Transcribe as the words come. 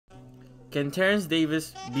Can Terence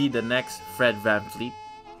Davis be the next Fred VanVleet?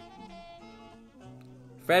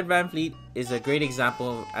 Fred VanVleet is a great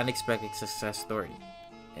example of unexpected success story,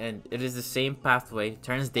 and it is the same pathway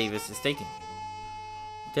Terence Davis is taking.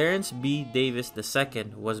 Terence B. Davis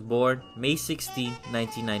II was born May 16,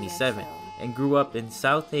 1997, and grew up in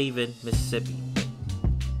South Haven, Mississippi.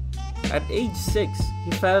 At age 6,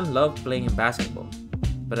 he fell in love playing basketball,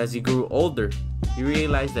 but as he grew older, he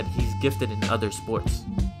realized that he's gifted in other sports.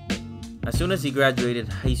 As soon as he graduated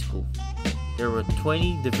high school, there were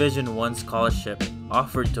 20 Division I scholarships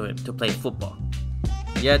offered to him to play football,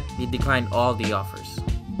 yet he declined all the offers.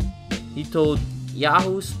 He told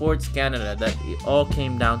Yahoo Sports Canada that it all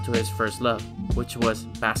came down to his first love, which was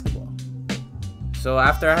basketball. So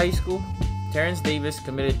after high school, Terence Davis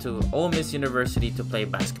committed to Ole Miss University to play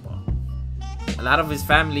basketball. A lot of his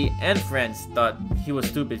family and friends thought he was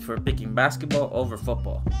stupid for picking basketball over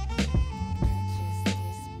football.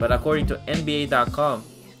 But according to NBA.com,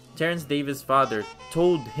 Terence Davis' father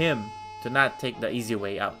told him to not take the easy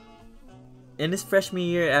way out. In his freshman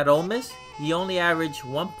year at Ole Miss, he only averaged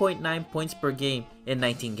 1.9 points per game in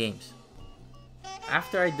 19 games.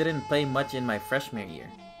 After I didn't play much in my freshman year,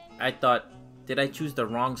 I thought, did I choose the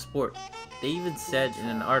wrong sport? They even said in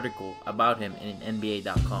an article about him in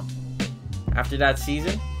NBA.com. After that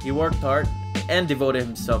season, he worked hard and devoted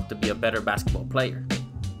himself to be a better basketball player.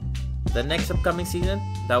 The next upcoming season,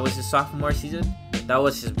 that was his sophomore season, that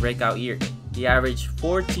was his breakout year. He averaged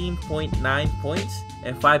 14.9 points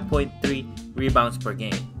and 5.3 rebounds per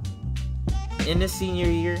game. In his senior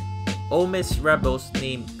year, Ole Miss Rebels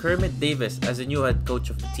named Kermit Davis as the new head coach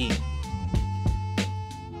of the team.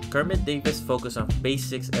 Kermit Davis focused on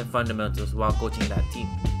basics and fundamentals while coaching that team.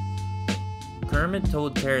 Kermit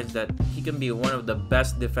told Terence that he can be one of the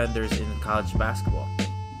best defenders in college basketball.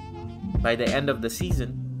 By the end of the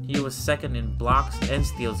season, he was second in blocks and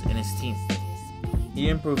steals in his team. He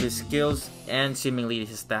improved his skills and seemingly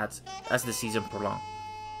his stats as the season prolonged.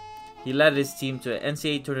 He led his team to an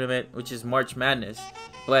NCAA tournament, which is March Madness,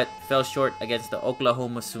 but fell short against the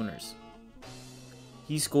Oklahoma Sooners.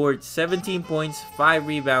 He scored 17 points, 5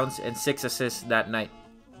 rebounds, and 6 assists that night.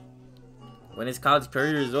 When his college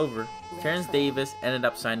career is over, Terence Davis ended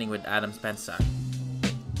up signing with Adam Pensac.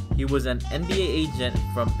 He was an NBA agent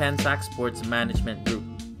from Pensac Sports Management Group.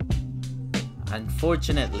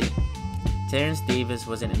 Unfortunately, Terence Davis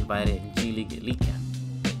wasn't invited in G League Elite Camp.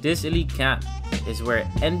 This Elite Camp is where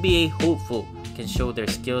NBA hopeful can show their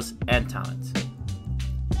skills and talents.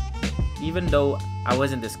 Even though I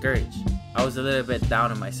wasn't discouraged, I was a little bit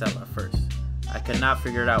down on myself at first. I could not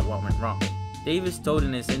figure out what went wrong. Davis told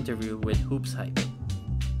in his interview with Hoops Hype.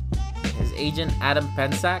 His agent Adam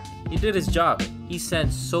Pensac, he did his job. He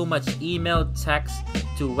sent so much email, text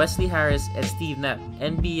to Wesley Harris and Steve Knapp,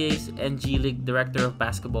 NBA's and G League Director of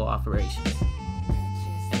Basketball Operations.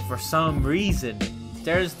 And for some reason,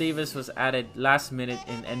 Terence Davis was added last minute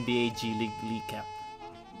in NBA G League Elite Camp.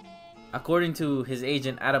 According to his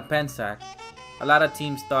agent Adam Pensac, a lot of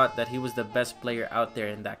teams thought that he was the best player out there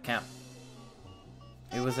in that camp.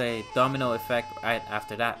 It was a domino effect right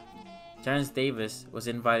after that. Terence Davis was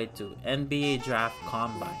invited to NBA Draft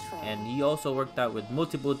Combine, and he also worked out with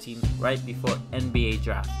multiple teams right before NBA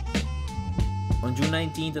Draft. On June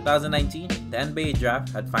 19, 2019, the NBA Draft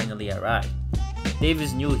had finally arrived.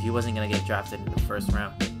 Davis knew he wasn't going to get drafted in the first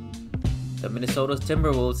round. The Minnesota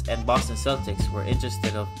Timberwolves and Boston Celtics were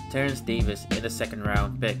interested in Terence Davis in the second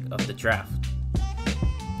round pick of the draft.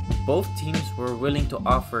 Both teams were willing to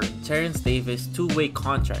offer Terence Davis a two-way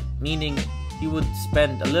contract, meaning he would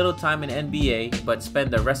spend a little time in NBA but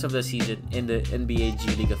spend the rest of the season in the NBA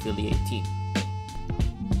G League affiliate team.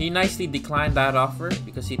 He nicely declined that offer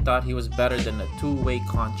because he thought he was better than a two-way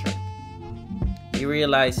contract. He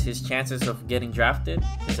realized his chances of getting drafted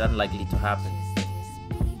is unlikely to happen.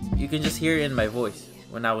 You can just hear it in my voice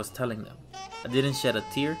when I was telling them. I didn't shed a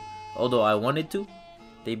tear, although I wanted to.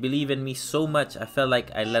 They believe in me so much I felt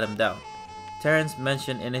like I let them down. Terence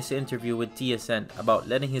mentioned in his interview with TSN about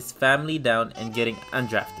letting his family down and getting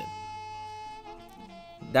undrafted.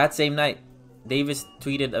 That same night, Davis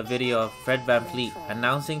tweeted a video of Fred VanVleet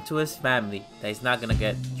announcing to his family that he's not gonna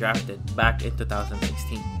get drafted back in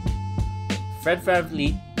 2016. Fred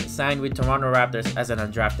VanVleet signed with Toronto Raptors as an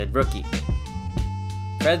undrafted rookie.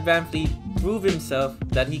 Fred VanVleet proved himself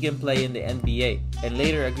that he can play in the NBA and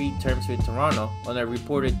later agreed terms with Toronto on a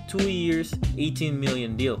reported 2 years, $18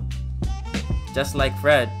 million deal. Just like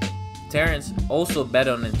Fred, Terence also bet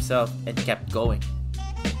on himself and kept going.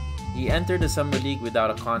 He entered the Summer League without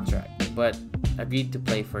a contract, but agreed to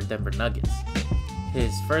play for Denver Nuggets.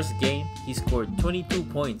 His first game, he scored 22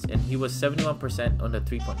 points and he was 71% on the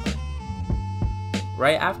three-point line.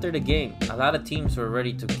 Right after the game, a lot of teams were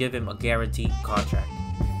ready to give him a guaranteed contract.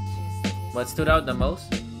 What stood out the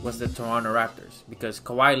most was the Toronto Raptors, because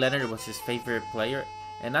Kawhi Leonard was his favorite player,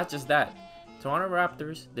 and not just that, Toronto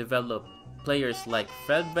Raptors developed players like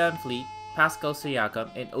VanVleet, Pascal Siakam,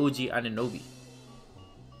 and OG Anunoby.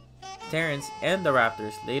 Terence and the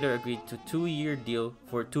Raptors later agreed to a 2-year deal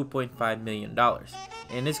for $2.5 million.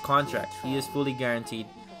 In his contract, he is fully guaranteed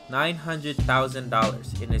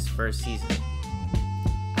 $900,000 in his first season.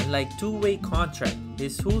 Unlike two-way contract,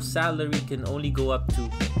 his whole salary can only go up to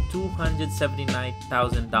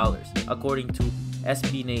 $279,000 according to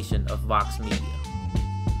SB Nation of Vox Media.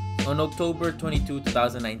 On October 22,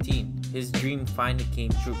 2019, his dream finally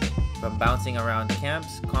came true. From bouncing around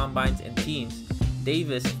camps, combines, and teams,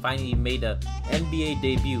 Davis finally made an NBA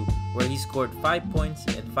debut where he scored 5 points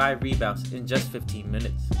and 5 rebounds in just 15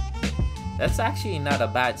 minutes. That's actually not a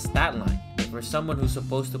bad stat line for someone who's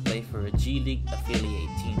supposed to play for a G League affiliate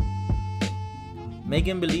team. Make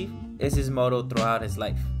him believe is his motto throughout his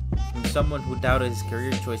life. From someone who doubted his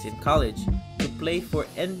career choice in college to play for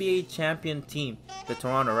NBA champion team, the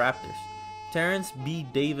Toronto Raptors, Terence B.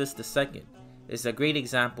 Davis II is a great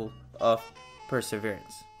example of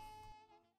perseverance.